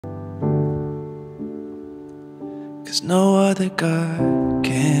'cause no other God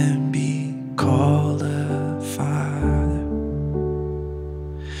can be called a father.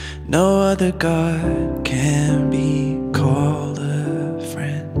 No other God can be called a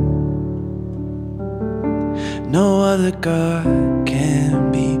friend. No other God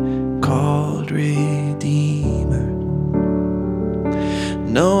can be called Redeemer.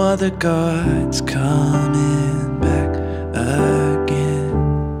 No other God's coming back again.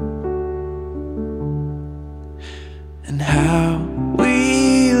 And how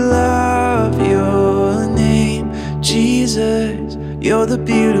we love your name, Jesus, you're the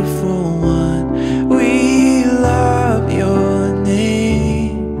beautiful one. We love your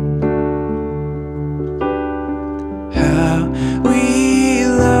name. How we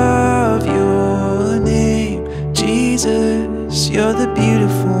love your name, Jesus, you're the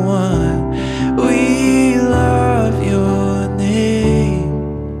beautiful one. We love your name.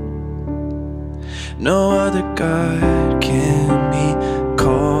 No other God can be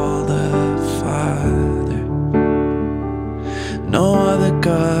called a father. No other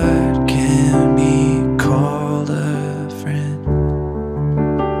God can be called a friend.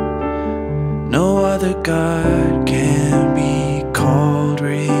 No other God can be called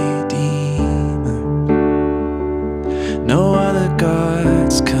Redeemer. No other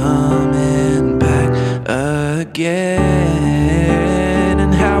God's coming back again.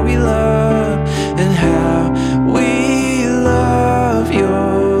 And how we love, and how we love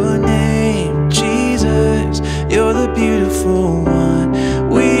your name, Jesus, you're the beautiful one.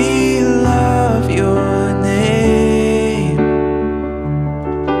 We love your name.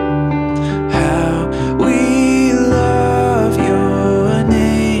 How we love your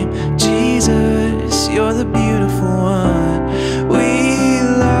name, Jesus, you're the beautiful one. We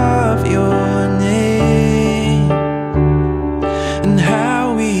love your name. And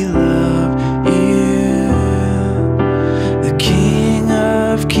how we love you, the King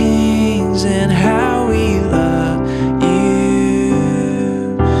of Kings, and how we love you,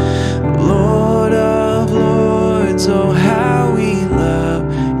 Lord of Lords. Oh, how we love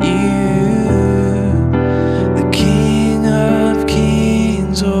you, the King of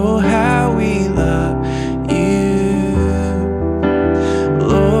Kings. Oh, how we love you,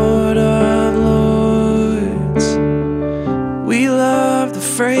 Lord of Lords. We love the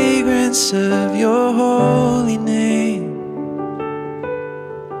fragrance of your holy name.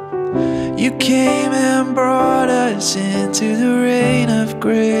 You came and brought us into the reign of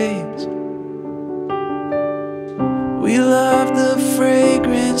grace. We love the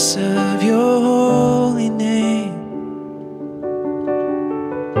fragrance of your holy name.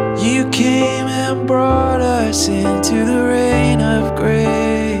 You came and brought us into the reign of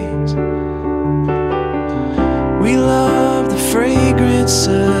grace. We love the fragrance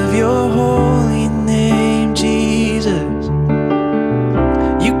of your holy name, Jesus.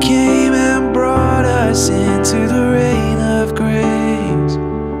 You came and brought us into the reign of grace.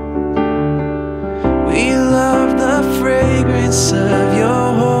 We love the fragrance of your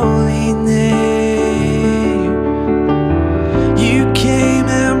holy name. You came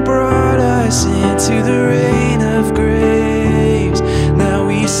and brought us into the reign of grace. Now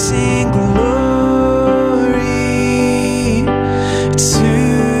we sing glory to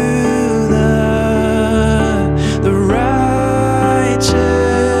the righteous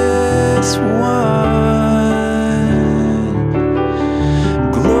one.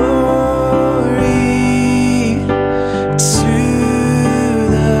 Glory to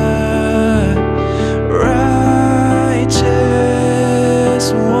the righteous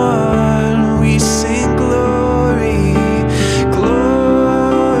one. We sing glory,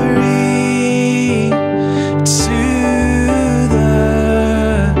 glory to the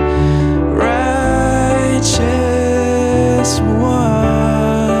righteous one.